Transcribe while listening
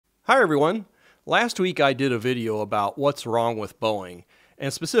Hi everyone. Last week I did a video about what's wrong with Boeing,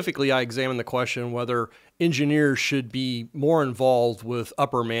 and specifically I examined the question whether engineers should be more involved with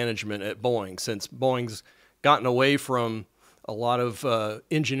upper management at Boeing, since Boeing's gotten away from a lot of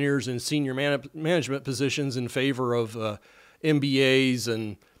engineers in senior management positions in favor of MBAs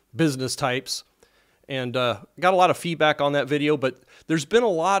and business types. And got a lot of feedback on that video, but there's been a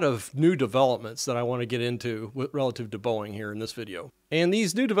lot of new developments that I want to get into relative to Boeing here in this video. And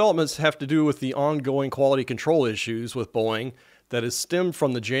these new developments have to do with the ongoing quality control issues with Boeing that has stemmed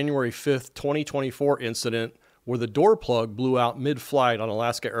from the January 5th, 2024 incident where the door plug blew out mid-flight on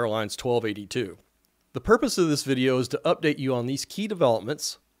Alaska Airlines 1282. The purpose of this video is to update you on these key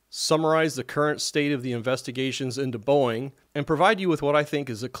developments, summarize the current state of the investigations into Boeing, and provide you with what I think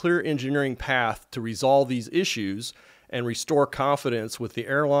is a clear engineering path to resolve these issues and restore confidence with the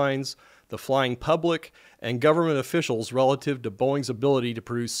airlines, the flying public, and government officials relative to Boeing's ability to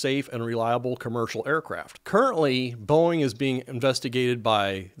produce safe and reliable commercial aircraft. Currently, Boeing is being investigated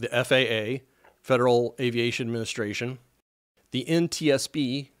by the FAA, Federal Aviation Administration, the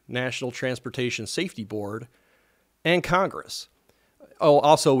NTSB, National Transportation Safety Board, and Congress. Oh,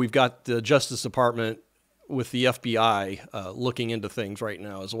 also, we've got the Justice Department with the FBI looking into things right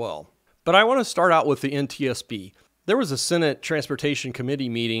now as well. But I want to start out with the NTSB. There was a Senate Transportation Committee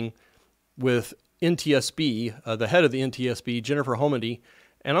meeting with NTSB, the head of the NTSB, Jennifer Homendy,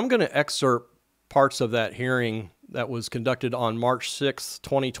 and I'm going to excerpt parts of that hearing that was conducted on March 6th,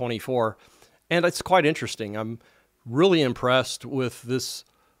 2024, and it's quite interesting. I'm really impressed with this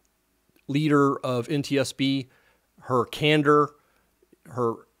leader of NTSB, her candor,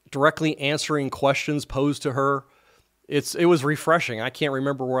 her directly answering questions posed to her. It was refreshing. I can't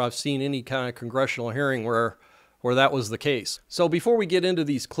remember where I've seen any kind of congressional hearing where that was the case. So before we get into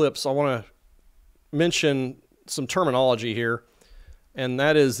these clips, I want to mention some terminology here, and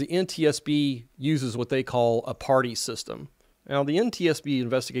that is the NTSB uses what they call a party system. Now, the NTSB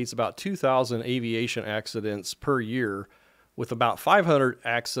investigates about 2,000 aviation accidents per year, with about 500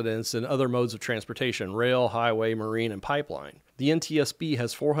 accidents in other modes of transportation: rail, highway, marine, and pipeline. The NTSB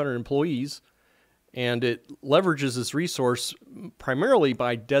has 400 employees, and it leverages this resource primarily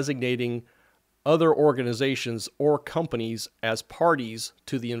by designating other organizations or companies as parties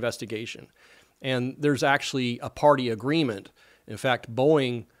to the investigation. And there's actually a party agreement. In fact,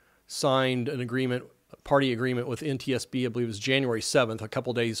 Boeing signed an agreement, a party agreement with NTSB, I believe it was January 7th, a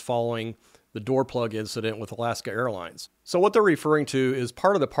couple days following the door plug incident with Alaska Airlines. So what they're referring to is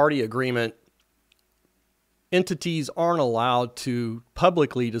part of the party agreement. Entities aren't allowed to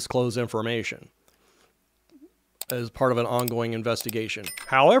publicly disclose information as part of an ongoing investigation.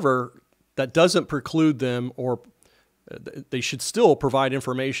 However, that doesn't preclude them, or they should still provide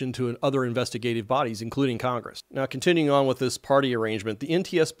information to other investigative bodies, including Congress. Now, continuing on with this party arrangement, the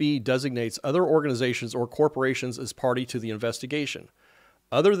NTSB designates other organizations or corporations as party to the investigation.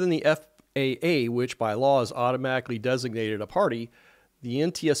 Other than the FAA, which by law is automatically designated a party, the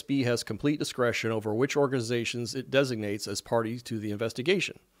NTSB has complete discretion over which organizations it designates as parties to the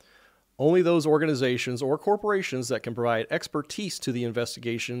investigation. Only those organizations or corporations that can provide expertise to the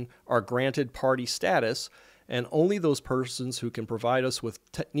investigation are granted party status, and only those persons who can provide us with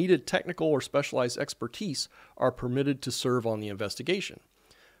needed technical or specialized expertise are permitted to serve on the investigation.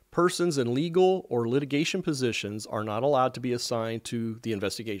 Persons in legal or litigation positions are not allowed to be assigned to the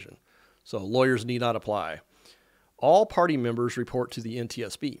investigation, so lawyers need not apply. All party members report to the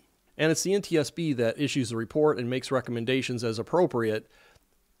NTSB, and it's the NTSB that issues the report and makes recommendations as appropriate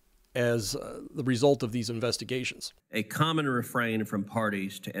as the result of these investigations. A common refrain from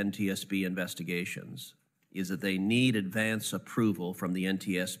parties to NTSB investigations is that they need advance approval from the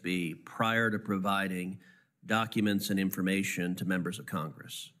NTSB prior to providing documents and information to members of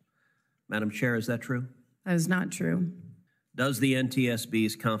Congress. Madam Chair, is that true? That is not true. Does the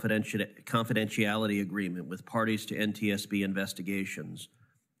NTSB's confidentiality agreement with parties to NTSB investigations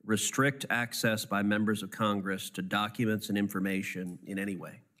restrict access by members of Congress to documents and information in any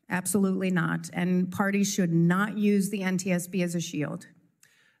way? Absolutely not. And parties should not use the NTSB as a shield.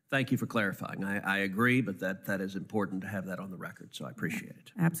 Thank you for clarifying. I agree, but that is important to have that on the record, so I appreciate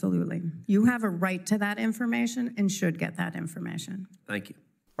it. Absolutely. You have a right to that information and should get that information. Thank you.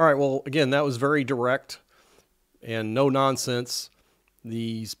 All right, well, again, that was very direct and no nonsense.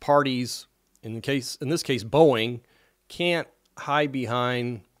 These parties, in this case, Boeing, can't hide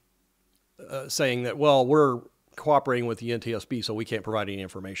behind saying that, well, we're cooperating with the NTSB, so we can't provide any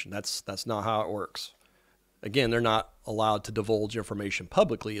information. That's not how it works. Again, they're not allowed to divulge information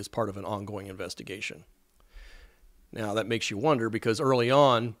publicly as part of an ongoing investigation. Now, that makes you wonder, because early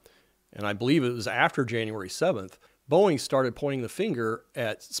on, and I believe it was after January 7th, Boeing started pointing the finger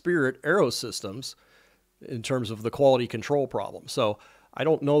at Spirit Aerosystems in terms of the quality control problem. So I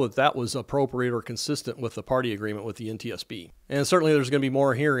don't know that that was appropriate or consistent with the party agreement with the NTSB. And certainly there's going to be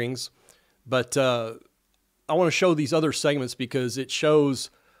more hearings, but I want to show these other segments because it shows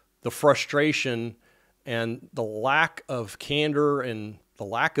the frustration and the lack of candor and the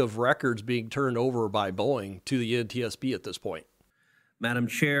lack of records being turned over by Boeing to the NTSB at this point. Madam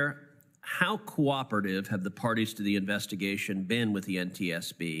Chair, how cooperative have the parties to the investigation been with the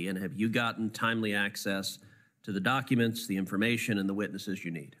NTSB, and have you gotten timely access to the documents, the information, and the witnesses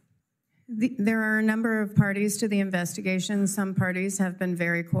you need? There are a number of parties to the investigation. Some parties have been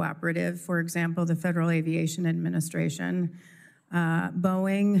very cooperative. For example, the Federal Aviation Administration.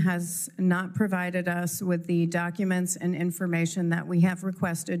 Boeing has not provided us with the documents and information that we have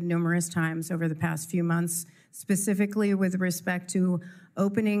requested numerous times over the past few months, specifically with respect to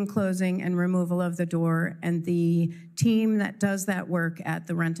opening, closing, and removal of the door, and the team that does that work at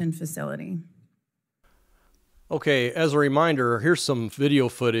the Renton facility. Okay, as a reminder, here's some video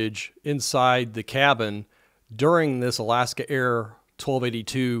footage inside the cabin during this Alaska Air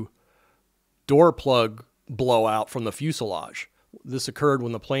 1282 door plug blowout from the fuselage. This occurred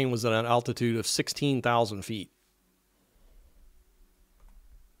when the plane was at an altitude of 16,000 feet.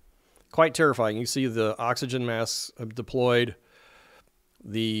 Quite terrifying. You see the oxygen masks deployed.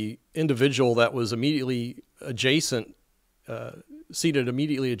 The individual that was immediately adjacent, seated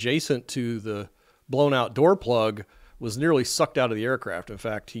immediately adjacent to the blown out door plug, was nearly sucked out of the aircraft. In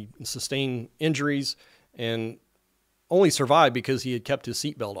fact, he sustained injuries and only survived because he had kept his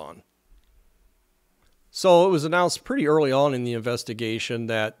seatbelt on. So it was announced pretty early on in the investigation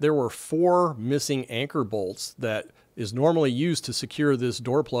that there were 4 missing anchor bolts that is normally used to secure this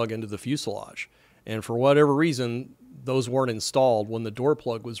door plug into the fuselage. And for whatever reason, those weren't installed when the door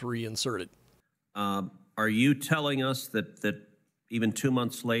plug was reinserted. Are you telling us that even 2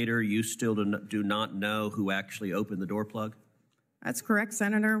 months later, you still do not know who actually opened the door plug? That's correct,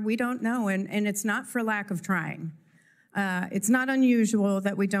 Senator. We don't know, and it's not for lack of trying. It's not unusual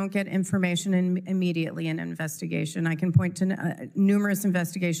that we don't get information immediately in an investigation. I can point to numerous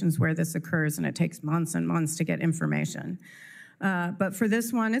investigations where this occurs, and it takes months and months to get information. But for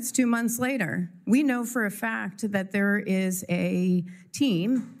this one, it's 2 months later. We know for a fact that there is a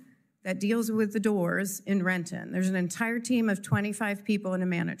team that deals with the doors in Renton. There's an entire team of 25 people and a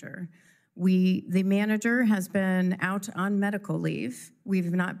manager. The manager has been out on medical leave.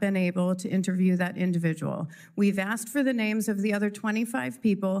 We've not been able to interview that individual. We've asked for the names of the other 25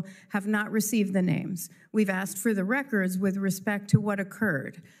 people, have not received the names. We've asked for the records with respect to what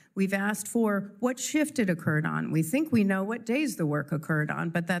occurred. We've asked for what shift it occurred on. We think we know what days the work occurred on,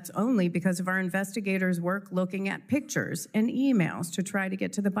 but that's only because of our investigators' work looking at pictures and emails to try to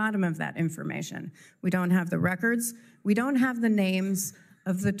get to the bottom of that information. We don't have the records. We don't have the names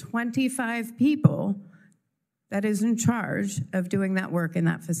of the 25 people that is in charge of doing that work in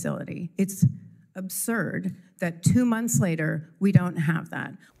that facility. It's absurd that 2 months later, we don't have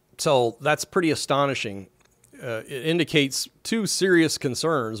that. So that's pretty astonishing. It indicates 2 serious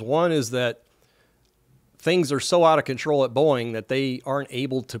concerns. One is that things are so out of control at Boeing that they aren't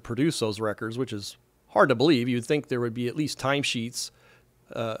able to produce those records, which is hard to believe. You'd think there would be at least timesheets,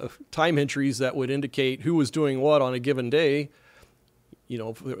 time entries that would indicate who was doing what on a given day. You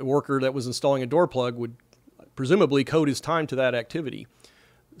know, a worker that was installing a door plug would presumably code his time to that activity.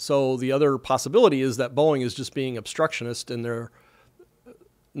 So the other possibility is that Boeing is just being obstructionist, and they're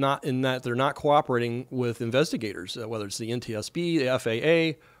not cooperating with investigators, whether it's the NTSB, the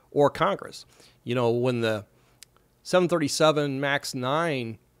FAA, or Congress. You know, when the 737 MAX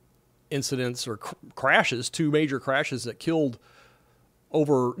 9 incidents or crashes, 2 major crashes that killed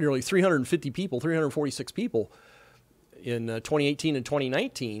over nearly 350 people, 346 people, in 2018 and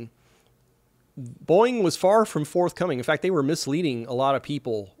 2019, Boeing was far from forthcoming. In fact, they were misleading a lot of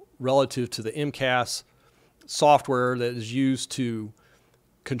people relative to the MCAS software that is used to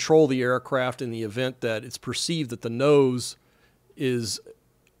control the aircraft in the event that it's perceived that the nose is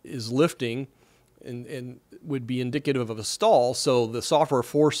lifting and would be indicative of a stall. So the software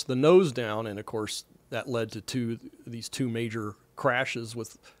forced the nose down, and of course that led to these two major crashes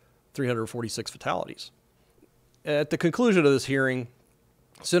with 346 fatalities. At the conclusion of this hearing,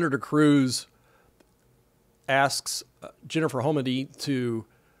 Senator Cruz asks Jennifer Homendy to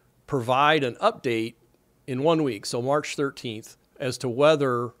provide an update in 1 week, so March 13th, as to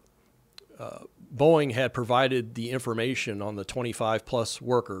whether Boeing had provided the information on the 25 plus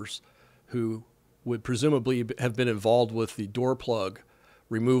workers who would presumably have been involved with the door plug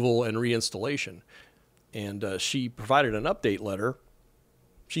removal and reinstallation. And she provided an update letter.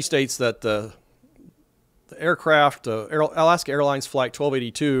 She states that the the aircraft, Alaska Airlines Flight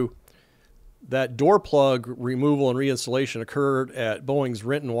 1282, that door plug removal and reinstallation occurred at Boeing's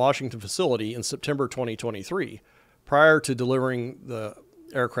Renton, Washington facility in September 2023, prior to delivering the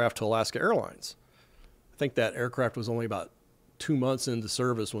aircraft to Alaska Airlines. I think that aircraft was only about 2 months into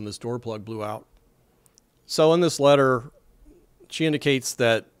service when this door plug blew out. So in this letter, she indicates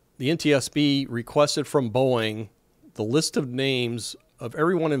that the NTSB requested from Boeing the list of names of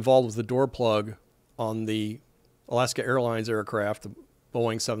everyone involved with the door plug on the Alaska Airlines aircraft, the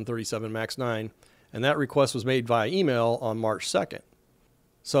Boeing 737 MAX 9, and that request was made via email on March 2nd.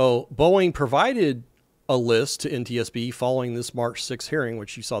 So Boeing provided a list to NTSB following this March 6th hearing,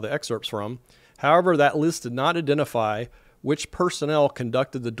 which you saw the excerpts from. However, that list did not identify which personnel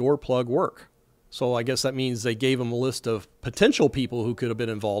conducted the door plug work. So I guess that means they gave them a list of potential people who could have been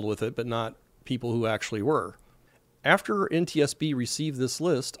involved with it, but not people who actually were. After NTSB received this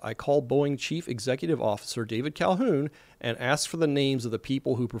list, I called Boeing Chief Executive Officer David Calhoun and asked for the names of the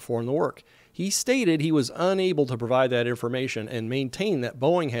people who performed the work. He stated he was unable to provide that information and maintained that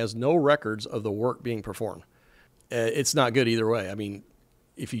Boeing has no records of the work being performed. It's not good either way. I mean,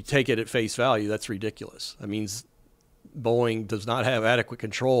 if you take it at face value, that's ridiculous. That means Boeing does not have adequate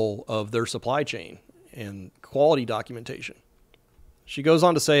control of their supply chain and quality documentation. She goes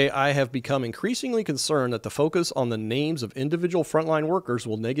on to say, I have become increasingly concerned that the focus on the names of individual frontline workers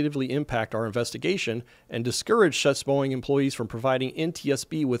will negatively impact our investigation and discourage such Boeing employees from providing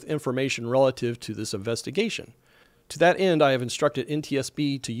NTSB with information relative to this investigation. To that end, I have instructed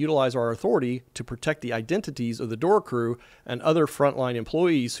NTSB to utilize our authority to protect the identities of the door crew and other frontline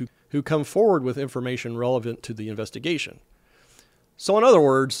employees who come forward with information relevant to the investigation. So in other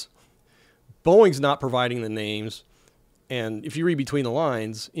words, Boeing's not providing the names. And if you read between the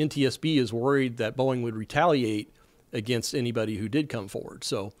lines, NTSB is worried that Boeing would retaliate against anybody who did come forward.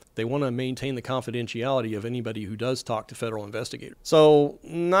 So they want to maintain the confidentiality of anybody who does talk to federal investigators. So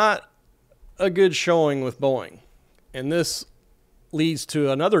not a good showing with Boeing. And this leads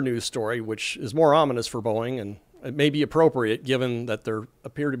to another news story, which is more ominous for Boeing, and it may be appropriate given that there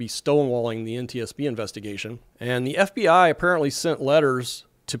appear to be stonewalling the NTSB investigation. And the FBI apparently sent letters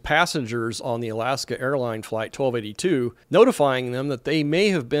to passengers on the Alaska Airlines Flight 1282, notifying them that they may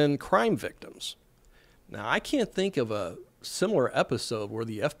have been crime victims. Now, I can't think of a similar episode where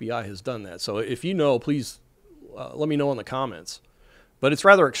the FBI has done that. So if you know, please let me know in the comments. But it's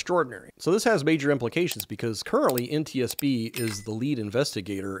rather extraordinary. So this has major implications because currently NTSB is the lead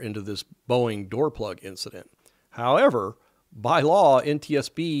investigator into this Boeing door plug incident. However, by law,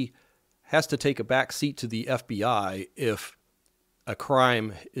 NTSB has to take a back seat to the FBI if a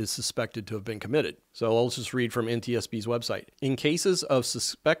crime is suspected to have been committed. So let's just read from NTSB's website. In cases of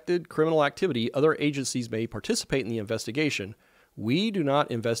suspected criminal activity, other agencies may participate in the investigation. We do not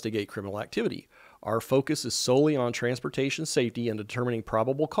investigate criminal activity. Our focus is solely on transportation safety and determining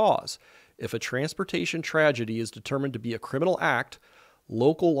probable cause. If a transportation tragedy is determined to be a criminal act,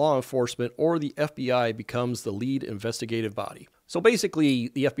 local law enforcement or the FBI becomes the lead investigative body. So basically,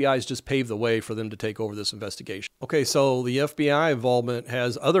 the FBI has just paved the way for them to take over this investigation. Okay, so the FBI involvement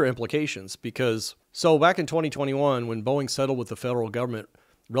has other implications because, back in 2021, when Boeing settled with the federal government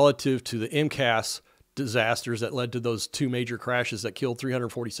relative to the MCAS disasters that led to those two major crashes that killed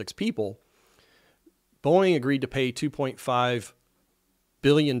 346 people, Boeing agreed to pay $2.5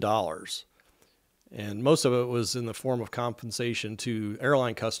 billion. And most of it was in the form of compensation to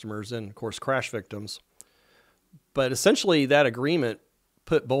airline customers and, of course, crash victims. But essentially, that agreement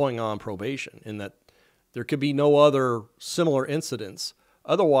put Boeing on probation in that there could be no other similar incidents.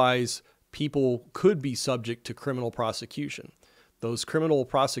 Otherwise, people could be subject to criminal prosecution. Those criminal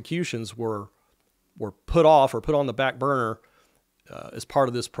prosecutions were put off or put on the back burner as part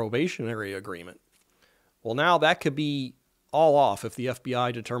of this probationary agreement. Well, now that could be all off if the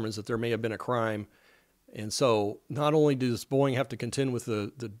FBI determines that there may have been a crime. And so not only does Boeing have to contend with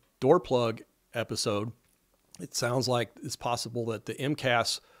the door plug episode, it sounds like it's possible that the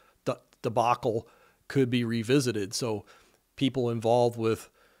MCAS debacle could be revisited. So people involved with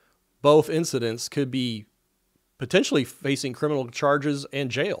both incidents could be potentially facing criminal charges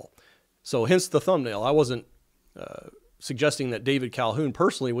and jail. So hence the thumbnail. I wasn't suggesting that David Calhoun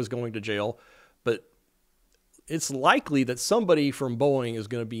personally was going to jail, but it's likely that somebody from Boeing is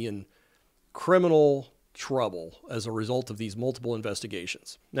going to be in criminal trouble as a result of these multiple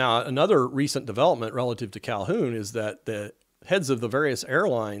investigations. Now, another recent development relative to Calhoun is that the heads of the various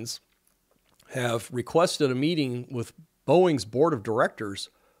airlines have requested a meeting with Boeing's board of directors,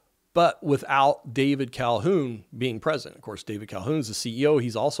 but without David Calhoun being present. Of course, David Calhoun's the CEO.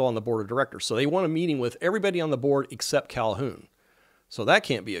 He's also on the board of directors. So they want a meeting with everybody on the board except Calhoun. So that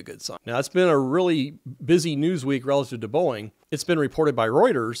can't be a good sign. Now, it's been a really busy news week relative to Boeing. It's been reported by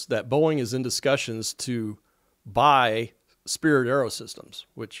Reuters that Boeing is in discussions to buy Spirit Aerosystems,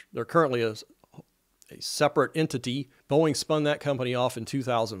 which they're currently a separate entity. Boeing spun that company off in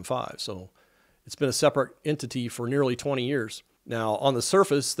 2005. So it's been a separate entity for nearly 20 years. Now, on the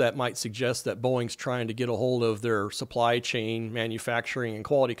surface, that might suggest that Boeing's trying to get a hold of their supply chain, manufacturing, and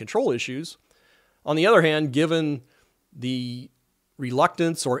quality control issues. On the other hand, given the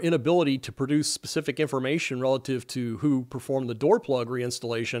reluctance or inability to produce specific information relative to who performed the door plug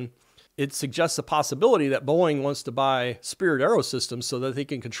reinstallation, it suggests a possibility that Boeing wants to buy Spirit Aerosystems so that they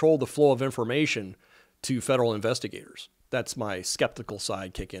can control the flow of information to federal investigators. That's my skeptical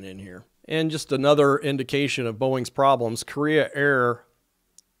side kicking in here. And just another indication of Boeing's problems, Korean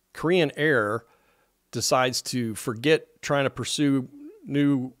Air decides to forget trying to pursue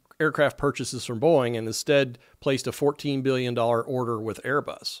new aircraft purchases from Boeing and instead placed a $14 billion order with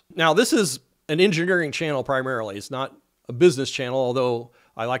Airbus. Now, this is an engineering channel primarily. It's not a business channel, although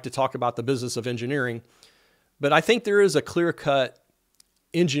I like to talk about the business of engineering. But I think there is a clear-cut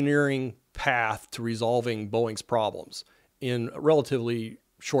engineering path to resolving Boeing's problems in a relatively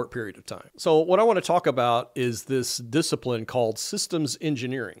short period of time. So what I want to talk about is this discipline called systems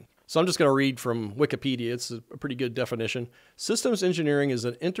engineering. So I'm just going to read from Wikipedia. It's a pretty good definition. Systems engineering is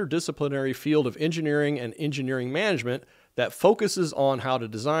an interdisciplinary field of engineering and engineering management that focuses on how to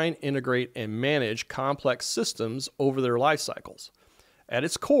design, integrate, and manage complex systems over their life cycles. At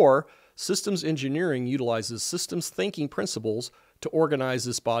its core, systems engineering utilizes systems thinking principles to organize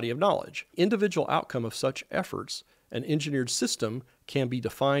this body of knowledge. Individual outcome of such efforts, an engineered system, can be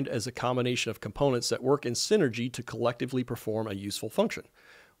defined as a combination of components that work in synergy to collectively perform a useful function.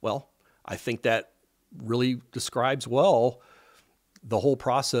 Well, I think that really describes well the whole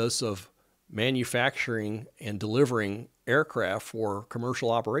process of manufacturing and delivering aircraft for commercial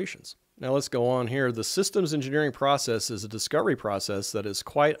operations. Now let's go on here. The systems engineering process is a discovery process that is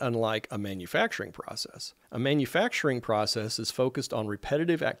quite unlike a manufacturing process. A manufacturing process is focused on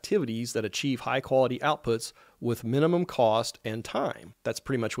repetitive activities that achieve high-quality outputs with minimum cost and time. That's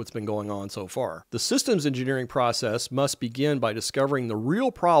pretty much what's been going on so far. The systems engineering process must begin by discovering the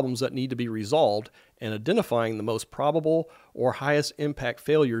real problems that need to be resolved and identifying the most probable or highest impact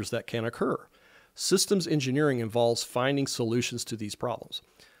failures that can occur. Systems engineering involves finding solutions to these problems.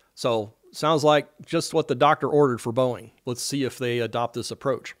 So, sounds like just what the doctor ordered for Boeing. Let's see if they adopt this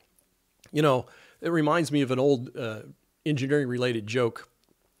approach. You know, it reminds me of an old engineering-related joke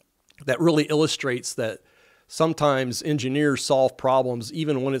that really illustrates that sometimes engineers solve problems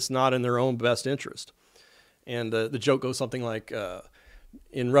even when it's not in their own best interest. And the joke goes something like,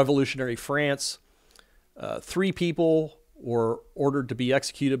 in revolutionary France, 3 people were ordered to be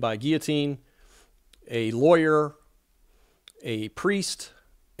executed by guillotine: a lawyer, a priest,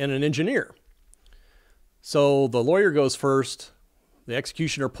 and an engineer. So the lawyer goes first, the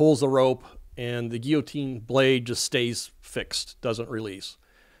executioner pulls the rope, and the guillotine blade just stays fixed, doesn't release.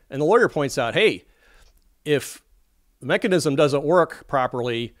 And the lawyer points out, hey, if the mechanism doesn't work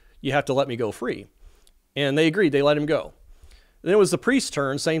properly, you have to let me go free. And they agreed, they let him go. Then it was the priest's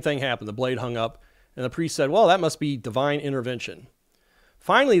turn, same thing happened, the blade hung up, and the priest said, well, that must be divine intervention.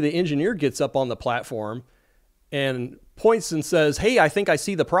 Finally, the engineer gets up on the platform and points and says, hey, I think I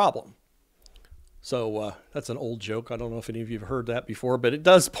see the problem. So that's an old joke. I don't know if any of you have heard that before, but it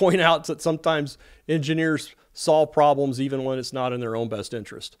does point out that sometimes engineers solve problems even when it's not in their own best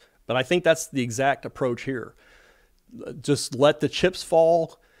interest. But I think that's the exact approach here. Just let the chips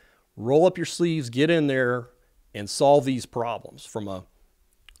fall, roll up your sleeves, get in there, and solve these problems from a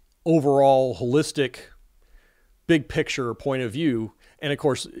overall holistic, big picture point of view. And of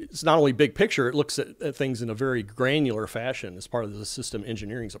course, it's not only big picture, it looks at things in a very granular fashion as part of the system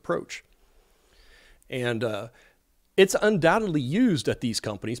engineering's approach. And it's undoubtedly used at these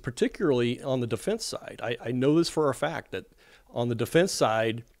companies, particularly on the defense side. I know this for a fact that on the defense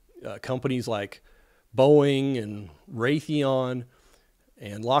side, companies like Boeing and Raytheon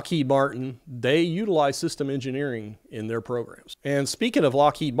and Lockheed Martin, they utilize system engineering in their programs. And speaking of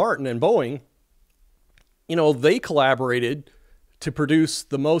Lockheed Martin and Boeing, you know, they collaborated to produce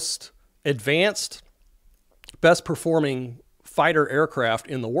the most advanced, best performing fighter aircraft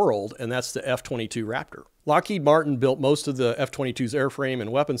in the world, and that's the F-22 Raptor. Lockheed Martin built most of the F-22's airframe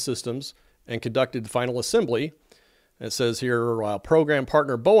and weapon systems and conducted the final assembly. And it says here, while program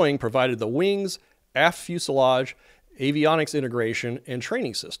partner Boeing provided the wings, aft fuselage, avionics integration, and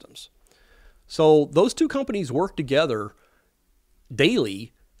training systems. So those two companies work together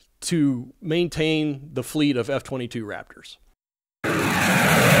daily to maintain the fleet of F-22 Raptors.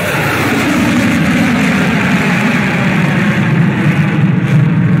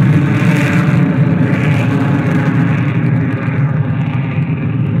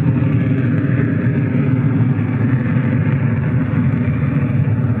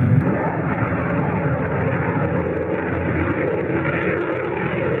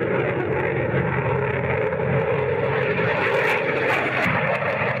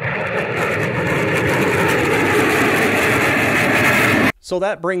 So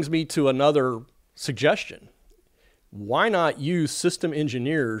that brings me to another suggestion. Why not use system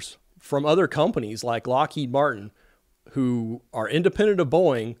engineers from other companies like Lockheed Martin, who are independent of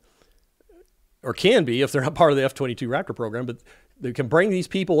Boeing, or can be if they're not part of the F-22 Raptor program, but they can bring these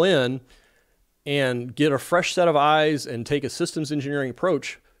people in and get a fresh set of eyes and take a systems engineering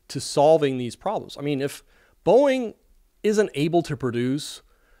approach to solving these problems. I mean, if Boeing isn't able to produce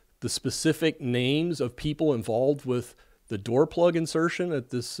the specific names of people involved with the door plug insertion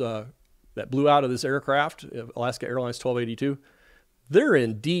at this that blew out of this aircraft, Alaska Airlines 1282, they're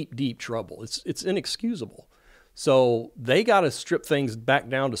in deep, deep trouble. It's inexcusable. So they got to strip things back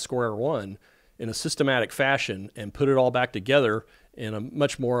down to square one in a systematic fashion and put it all back together in a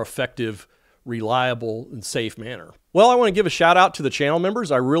much more effective, reliable, and safe manner. Well, I want to give a shout out to the channel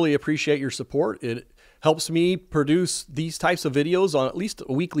members. I really appreciate your support. It helps me produce these types of videos on at least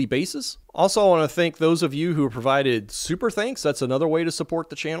a weekly basis. Also, I want to thank those of you who have provided super thanks. That's another way to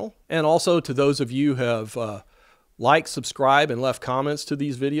support the channel. And also to those of you who have liked, subscribed, and left comments to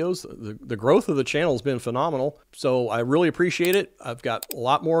these videos. The growth of the channel has been phenomenal. So I really appreciate it. I've got a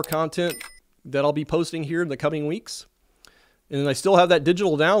lot more content that I'll be posting here in the coming weeks. And I still have that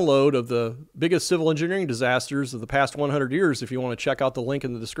digital download of the biggest civil engineering disasters of the past 100 years if you want to check out the link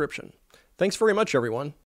in the description. Thanks very much, everyone.